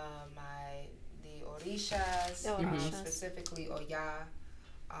ancestors, the Orishas, The Orishas. specifically Oya,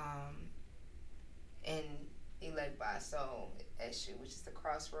 and Ilegba, Eshu, which is the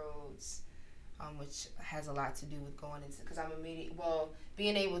crossroads, which has a lot to do with going into, because I'm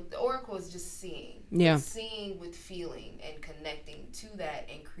being able, the oracle is just seeing. Yeah. It's seeing with feeling and connecting to that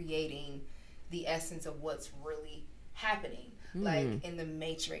and creating the essence of what's really happening. Like in the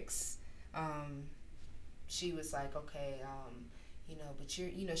Matrix, she was like, okay,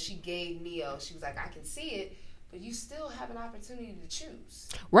 but she gave Neo, she was like, I can see it, but you still have an opportunity to choose.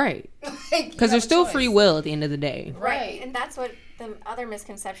 Right. Like, Because there's still free will at the end of the day. Right. And that's what the other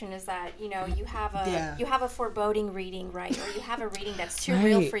misconception is, that you have a Yeah. you have a foreboding reading, right? Or you have a reading that's too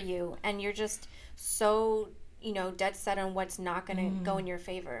real Right. for you, and you're just so dead set on what's not going to go in your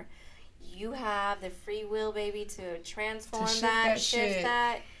favor. You have the free will, baby, to transform shift that, that shift shit.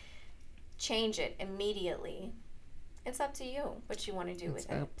 that, change it immediately. It's up to you what you want to do It's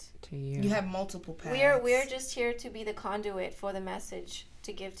with up it. to you. You have multiple paths. We're just here to be the conduit for the message,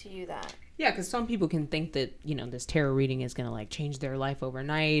 to give to you that. Yeah, because some people can think that this tarot reading is gonna like change their life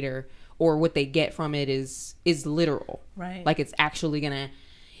overnight, or what they get from it is literal. Right. Like it's actually gonna,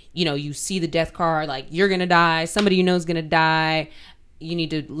 you see the death card, like you're gonna die, somebody you know is gonna die. You need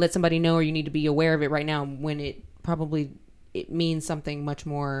to let somebody know, or you need to be aware of it right now. When it means something much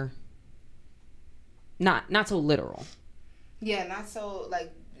more. Not so literal. Yeah, not so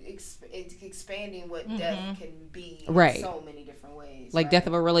like it's expanding what death can be Right. in so many different ways. Like right? death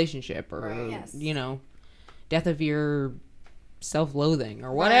of a relationship, or Right. Yes. death of your self-loathing,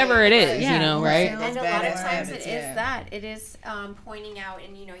 or whatever it is. right. Yeah, Right? Those And a bad lot of ass times habits, it is yeah. that. It is pointing out,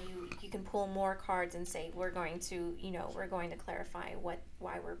 and you can pull more cards and say we're going to clarify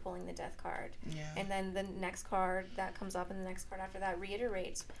why we're pulling the death card. Yeah. And then the next card that comes up and the next card after that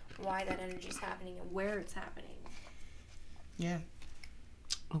reiterates why that energy is happening and where it's happening. Yeah.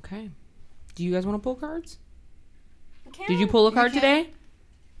 Okay. Do you guys want to pull cards? Okay. Did you pull a card can. today?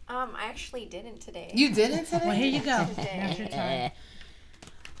 I actually didn't today. You didn't today? Well, here you go. Today. That's your turn.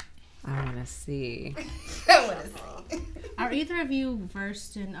 I want to see. I want to see. Are either of you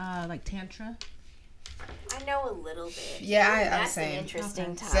versed in like tantra? I know a little bit. Yeah, I'm That's saying. an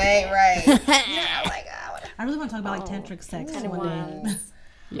interesting topic. Say it right. Yeah, like I really want to talk about like tantric sex Kind of one day. ones.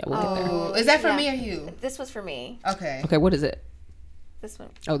 Yeah, we'll get there. Oh, is that for Yeah. me or you? This was for me. Okay. Okay, what is it? This one.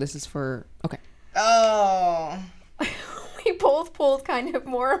 Oh, this is for. Okay. Oh, We both pulled kind of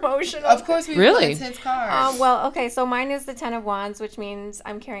more emotional. of course we Really? pull intense cards. Well, okay, so mine is the Ten of Wands, which means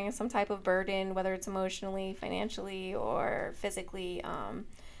I'm carrying some type of burden, whether it's emotionally, financially, or physically.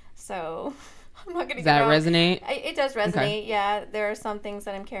 So I'm not gonna. Does that resonate? It does resonate. Okay. Yeah, there are some things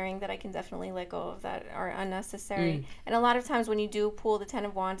that I'm carrying that I can definitely let go of that are unnecessary. Mm. And a lot of times when you do pull the Ten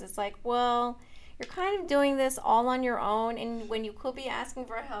of Wands, it's like, well, you're kind of doing this all on your own, and when you could be asking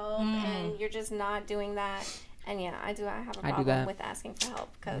for help, and you're just not doing that. And yeah, I have a I do problem that. with asking for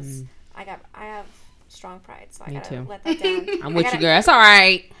help because I have strong pride, so I Me gotta too. let that down. I'm I with gotta- you, girl. That's all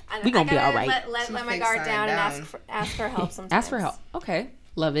right. I- We gonna I be all gotta right. Let Two my fixed guard sign down and down. ask for help sometimes. Ask for help. Okay.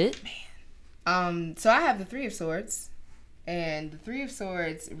 Love it. So I have the Three of Swords, and the Three of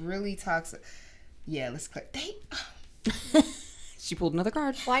Swords really talks. Yeah, let's She pulled another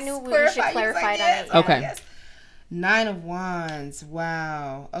card. Well, I knew we clarify. should You was clarify like, it yes, on it. Okay. yes. Nine of Wands.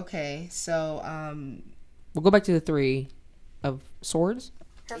 Wow. Okay. So We'll go back to the Three of Swords.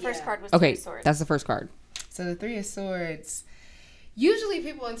 Her first Yeah. card was Okay, Three of Swords. that's the first card. So the Three of Swords. Usually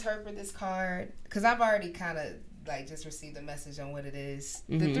people interpret this card because I've already kind of like just received a message on what it is.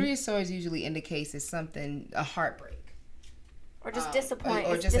 The Three of Swords usually indicates it's something, a heartbreak. or just disappointment.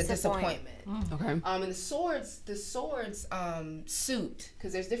 Or just a disappointment. Okay. And the swords suit,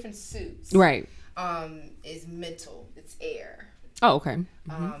 because there's different suits. Right. Is mental. It's air. Oh, okay.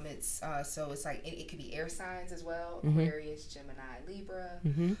 It's so it's like it could be air signs as well, Aquarius, Gemini, Libra.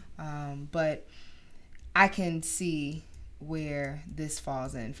 But I can see where this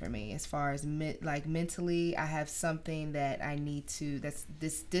falls in for me as far as mentally. I have something that I need to. That's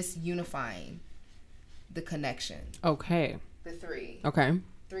this unifying the connection. Okay. The three. Okay.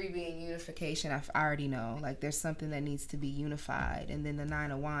 3 being unification, I already know. Like, there's something that needs to be unified. And then the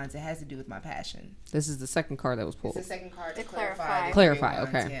 9 of Wands, it has to do with my passion. This is the second card that was pulled. It's the second card To to clarify. the clarify. 3 of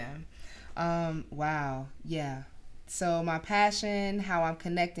Okay. Wands, yeah. Wow. Yeah. So my passion, how I'm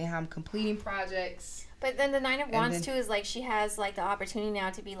connecting, how I'm completing projects. But then the 9 of Wands then- too is like she has like the opportunity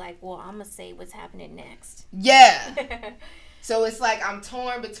now to be like, well, I'm gonna say what's happening next. Yeah. So it's like I'm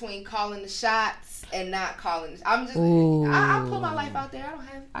torn between calling the shots and not calling. I'm just I put my life out there.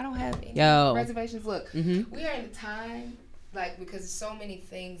 I don't have any reservations. Look, we are in a time like because there's so many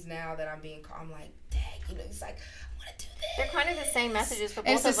things now that I'm being called. I'm like, dang, it's like I want to do this. They're kind of the same messages for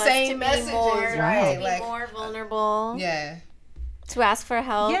It's both the of us same to messages, be more, right? to be Like- more vulnerable. Yeah. To ask for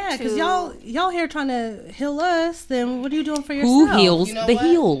help. Yeah, because to- y'all here trying to heal us. Then what are you doing for yourself? Who heals You know the what?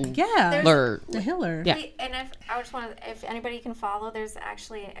 healed? Yeah, Lord. the healer. Yeah. And I just want to, if anybody can follow, there's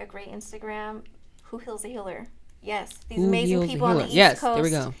actually a great Instagram, Who Heals the Healer. Yes, these Who amazing Heals the people on the Healer. East Yes, Coast. there we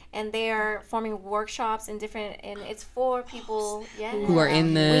go. And they are forming workshops and it's for people, Who are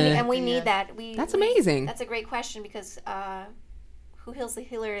in the. we need that. That's amazing. That's a great question because who heals the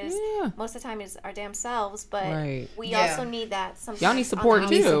healer is Yeah. most of the time is our damn selves, but Right. we Yeah. also need that sometimes. Y'all need on support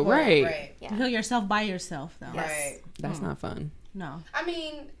the too, outside. right? Right. Yeah. Heal yourself by yourself, though. Yes. Right. That's not fun. No. I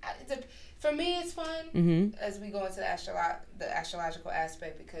mean, for me, it's fun Mm-hmm. as we go into the astrological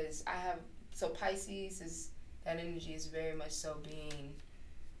aspect because I have Pisces is that energy is very much so being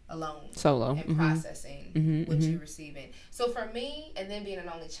alone, Solo. and processing Mhm, what mhm. you're receiving. So for me, and then being an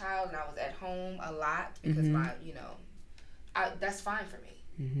only child, and I was at home a lot because that's fine for me.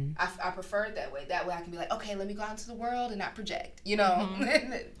 Mm-hmm. I prefer it that way. That way I can be like, okay, let me go out into the world and not project. You know.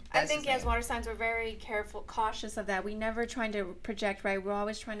 I think as water signs, we're very cautious of that. We never trying to project, right? We're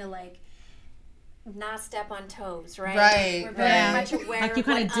always trying to like not step on toes, right? Right, We're very right. much aware Like you of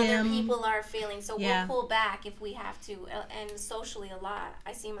what kinda other dim. people are feeling, so Yeah. we'll pull back if we have to. And socially, a lot.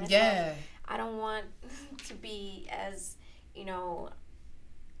 I see myself. Yeah. I don't want to be as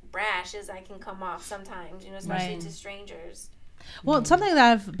brash as I can come off sometimes, especially Right. to strangers. Well, something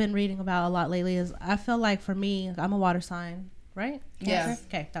that I've been reading about a lot lately is I feel like for me, I'm a water sign, right? Yeah. Cancer?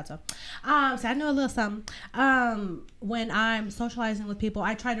 Okay, that's so. So I know a little something. When I'm socializing with people,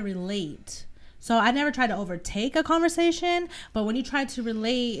 I try to relate. So I never try to overtake a conversation, but when you try to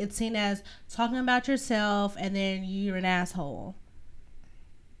relate, it's seen as talking about yourself and then you're an asshole.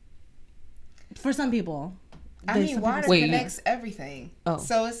 For some people. I There's mean, some water people- Wait, connects everything. Oh.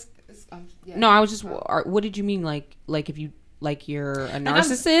 So it's yeah. No, I was just. What did you mean? Like if you you're a I'm-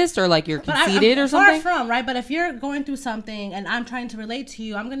 narcissist or like you're But conceited I'm or something? Far from, right? But if you're going through something and I'm trying to relate to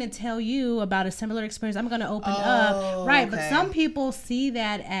you, I'm going to tell you about a similar experience. I'm going to open up, right? But okay. some people see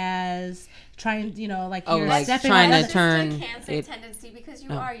that as trying, like Oh, you're like stepping trying on to That's turn just a Cancer it- tendency because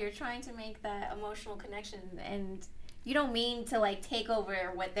Oh. you're trying to make that emotional connection, and you don't mean to like take over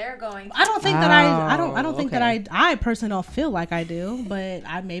what they're going through. I don't think that I don't think that okay. I personally don't feel like I do, but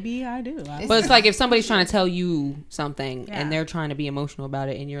maybe I do. But it's like if somebody's trying to tell you something Yeah. and they're trying to be emotional about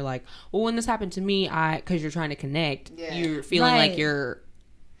it, and you're like, "Well, when this happened to me, because you're trying to connect, Yeah. you're feeling like Right. you're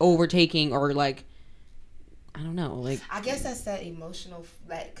overtaking or like, I don't know, like I guess that's that emotional,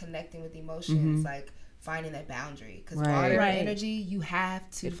 like connecting with emotions, like finding that boundary. Because Right. water Right. energy, you have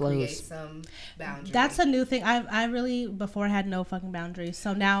to It flows. create some boundary. That's a new thing. I really before had no fucking boundaries.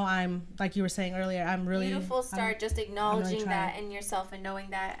 So now I'm like you were saying earlier. I'm really Beautiful start, just acknowledging that trying. in yourself and knowing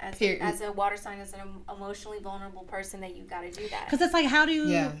that Period. as a water sign, as an emotionally vulnerable person, that you got to do that. because it's like how do you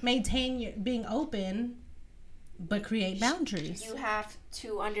Yeah. maintain your being open, but create boundaries? You have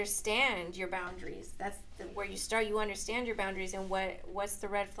to understand your boundaries. That's where you start. You understand your boundaries and what's the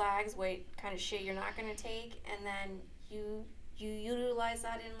red flags, what kind of shit you're not going to take, and then you utilize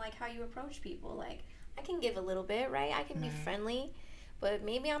that in like how you approach people. Like I can give a little bit, right? I can be friendly, but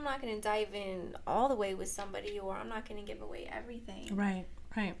maybe I'm not going to dive in all the way with somebody, or I'm not going to give away everything. Right.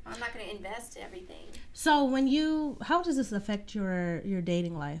 Right. I'm not going to invest everything. So how does this affect your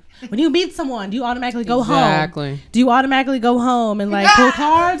dating life? When you meet someone, do you automatically go Exactly. home? Do you automatically go home and like pull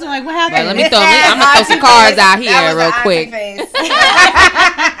cards or like what happens? Right, I'm gonna throw some cards out here real quick.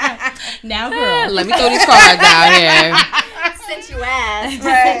 Now, girl, Let me throw these cards out here. Since you asked,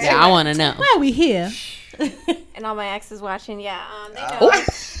 Right. Yeah, I want to know. why are we here? and all my exes watching, they know. Oh.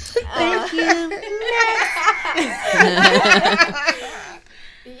 Thank you.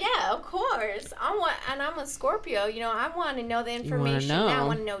 Yeah, of course. I'm a Scorpio. I want to know the information. know. I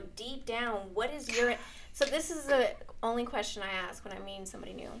want to know deep down what is your. So this is the only question I ask when I meet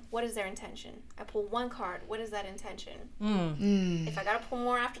somebody new. What is their intention? I pull one card. What is that intention? If I gotta pull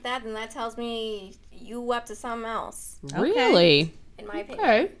more after that, then that tells me you up to something else. Really? In my opinion.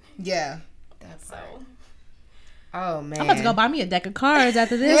 Okay. Yeah. So Oh man, I'm about to go buy me a deck of cards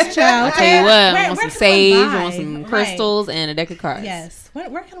after this, child. I'll tell you what, I want some can sage, one I buy? want some Right. crystals, and a deck of cards. Yes.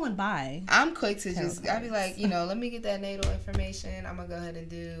 Where can one buy? I'm quick to Tarot just. I'd be like, let me get that natal information. I'm gonna go ahead and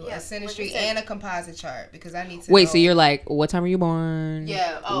do Yeah, a synastry like you said. and a composite chart because I need to. Wait, know. so you're like, what time were you born?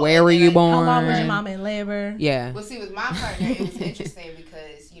 Yeah. Oh, Where and were then you I- born? How long was your mama in labor? Yeah. Well, see, with my partner, it was interesting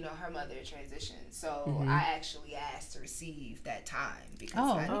because her mother transitioned, so Mm-hmm. I actually asked to receive that time because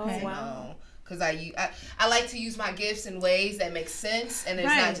Oh, I need okay. to Wow. know. Because I like to use my gifts in ways that make sense, and it's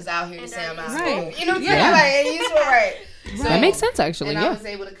Right. not just out here to And say I'm are out. useful. You know what I'm Yeah. saying? Like, and useful, right? So, That makes sense, actually. And I Yeah. was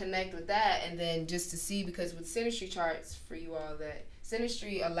able to connect with that, and then just to see, because with synastry charts, for you all, that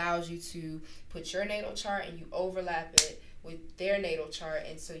synastry allows you to put your natal chart and you overlap it with their natal chart,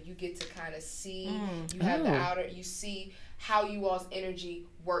 and so you get to kind of see, you have the Oh. outer, you see how you all's energy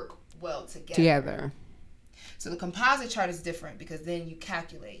work well Together. So the composite chart is different because then you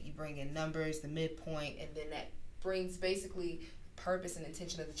calculate, you bring in numbers, the midpoint, and then that brings basically purpose and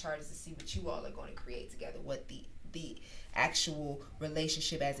intention of the chart is to see what you all are going to create together, what the actual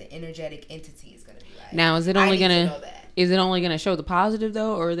relationship as an energetic entity is going to be like. Now, is it I only need to gonna know that. show the positive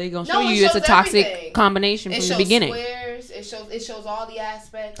though, or are they gonna No, show it you it's a shows toxic everything. combination It from shows the beginning? squares. It shows all the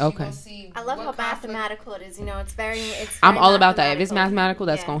aspects. Okay. You're gonna see I love what how conflict- mathematical it is. It's very. I'm very all about that. If it's mathematical. mathematical,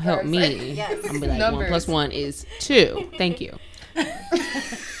 that's Yeah. gonna help me. Yes. I'm gonna be like, Numbers. 1 + 1 is 2. Thank you.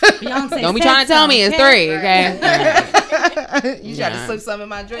 Beyonce Don't be said trying to tell so, me it's okay? 3, okay? You try to Yeah. slip some in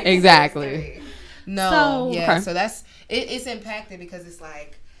my drink. Exactly. No, So- yeah. Okay. So that's it's impacting because it's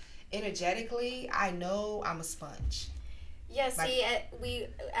like energetically, I know I'm a sponge. Yeah, Like- see, we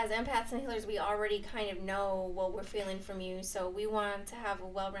as empaths and healers, we already kind of know what we're feeling from you, so we want to have a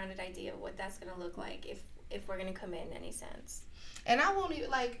well-rounded idea of what that's going to look like if we're going to come in any sense. And I won't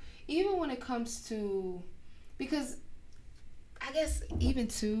even when it comes to, because I guess even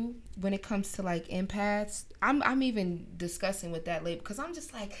too when it comes to like empaths, I'm even discussing with that label because I'm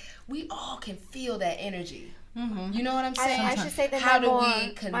just like, we all can feel that energy. Mm-hmm. You know what I'm saying? I should say that How my, do more, we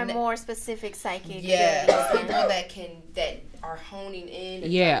my connect? more specific psychic Yeah, abilities. people that are honing in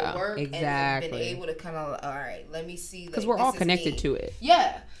and Yeah, trying to work and have been exactly. able to kind of, all right, let me see, Because like, we're all this is connected me. to it.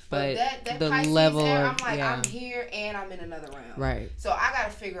 Yeah, But that the Pisces level air, of- I'm like, yeah. I'm here and I'm in another realm. Right. So I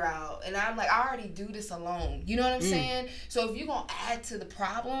gotta figure out, and I'm like, I already do this alone. You know what I'm saying? So if you're gonna add to the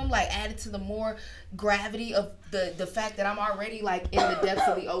problem, like add it to the more gravity of the fact that I'm already like in the depths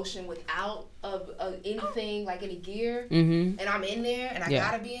of the ocean without of anything like any gear, Mm-hmm. and I'm in there, and I Yeah.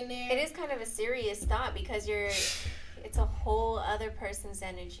 gotta be in there. It is kind of a serious thought because it's a whole other person's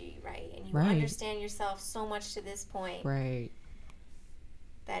energy, right? And you Right. understand yourself so much to this point Right.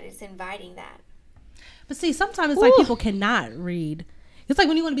 that it's inviting that. But see, sometimes it's like Ooh. people cannot read. It's like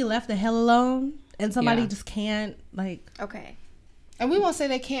when you want to be left the hell alone and somebody Yeah. just can't, like. Okay. And we won't say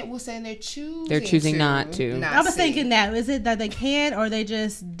they can't. We'll say they're choosing. They're choosing not to. I was see. thinking that. Is it that they can or they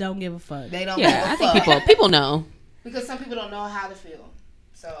just don't give a fuck? They don't. Yeah, I give a think fuck. people know. because some people don't know how to feel.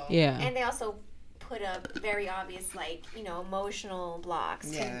 So Yeah. And they also put up very obvious, like, emotional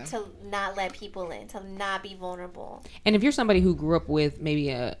blocks Yeah. to not let people in, to not be vulnerable. And if you're somebody who grew up with maybe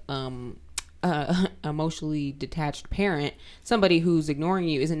a emotionally detached parent, somebody who's ignoring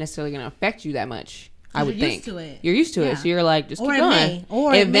you isn't necessarily going to affect you that much. I would you're think used to it. you're used to Yeah. it, so you're like, just Or keep it going. may.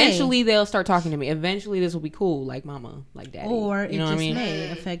 Or it Eventually, they'll start talking to me. Eventually, this will be cool, like mama, like daddy. Or you know it what just I mean?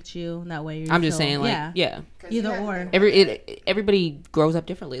 may affect you. That way you're I'm just saying, like, yeah. 'cause you Either have to or. think Everybody grows up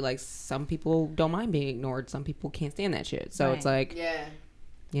differently. Like some people don't mind being ignored. Some people can't stand that shit. So it's Right. like, Yeah.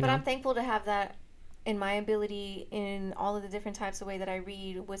 you But know, I'm thankful to have that in my ability in all of the different types of way that I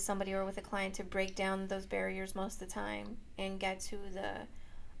read with somebody or with a client to break down those barriers most of the time and get to the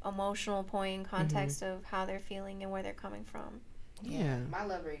emotional point and context of how they're feeling and where they're coming from. yeah. My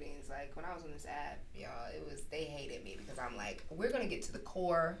love readings, like when I was on this app, y'all, they hated me because I'm like, we're gonna get to the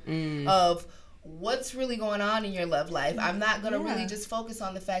core of what's really going on in your love life. I'm not gonna really just focus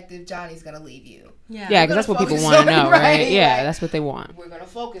on the fact that Johnny's gonna leave you. Yeah. Yeah, because that's what people focus want to on- know, right? right, Yeah, like- that's what they want. We're gonna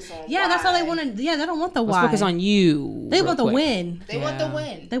focus on. Yeah, that's all they why. want to. Yeah, they don't want the Let's why. focus on you. They real want the quick. win. They want the Yeah.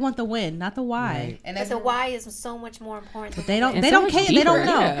 win, They want the win, not the why. Right. and But that's the why is so much more important. But than they the don't. when. It's They so don't much care. They don't deeper,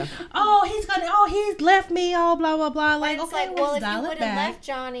 know. yeah. Oh, he's left me. Oh, blah blah blah. Like, Like, it's okay, like, well, let's if you dial would it have back. left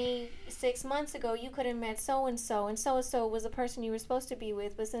Johnny 6 months ago, you could have met so and so was the person you were supposed to be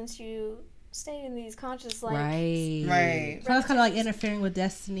with. But since you stay in these conscious, like, Right. right. So that's kind of like interfering with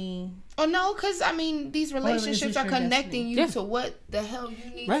destiny. Oh no, because I mean, these relationships are your connecting you Yeah. to what the hell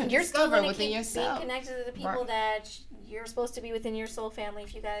you need Right. to you're still discover going to within keep yourself. being connected to the people Right. that you're supposed to be within your soul family.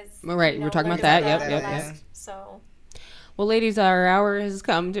 If you guys, Right, we're talking learned about that. Yep, in the yep, last- yep. So Well, ladies, our hour has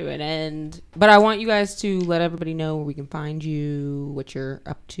come to an end. But I want you guys to let everybody know where we can find you, what you're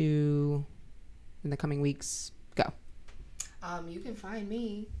up to in the coming weeks. Go. You can find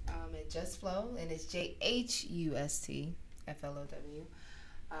me at Just Flow, and it's JHUSTFLOW.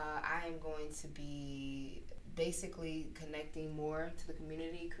 I am going to be basically connecting more to the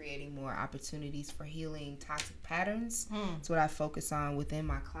community, creating more opportunities for healing toxic patterns. It's what I focus on within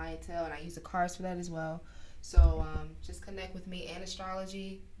my clientele, and I use the cards for that as well. So just connect with me and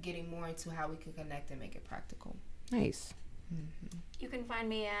astrology, getting more into how we can connect and make it practical. Nice. You can find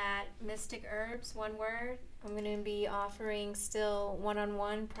me at Mystic Herbs, one word. I'm going to be offering still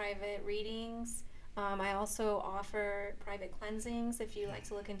one-on-one private readings. I also offer private cleansings if you like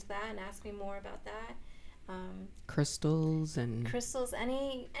to look into that and ask me more about that. Crystals,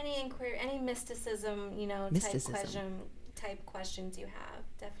 any inquiry, any mysticism, type questions you have,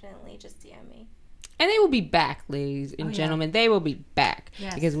 definitely just DM me. and they will be back, ladies and gentlemen. They will be back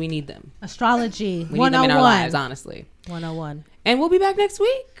because we need them. Astrology. We need them in our lives, honestly. 101. And we'll be back next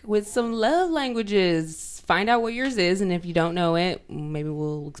week with some love languages. Find out what yours is, and if you don't know it, maybe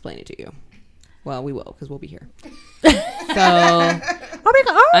we'll explain it to you. Well, we will, because we'll be here. So,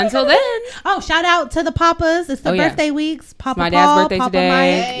 until then. Oh, shout out to the Papas. It's the birthday weeks. Papa my Paul, dad's birthday Papa today.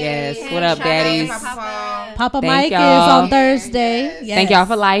 Mike. Yes. What up, daddies? Papa Thank Mike y'all. is on Thursday. Yes. Thank y'all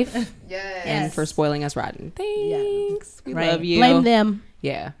for life Yes. and for spoiling us rotten. Thanks. We love you. Blame them.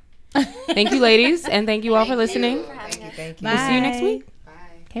 Yeah. Thank you, ladies, and thank you all for listening. Thank you. Bye. We'll see you next week. Bye.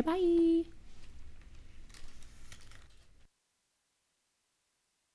 Okay, bye.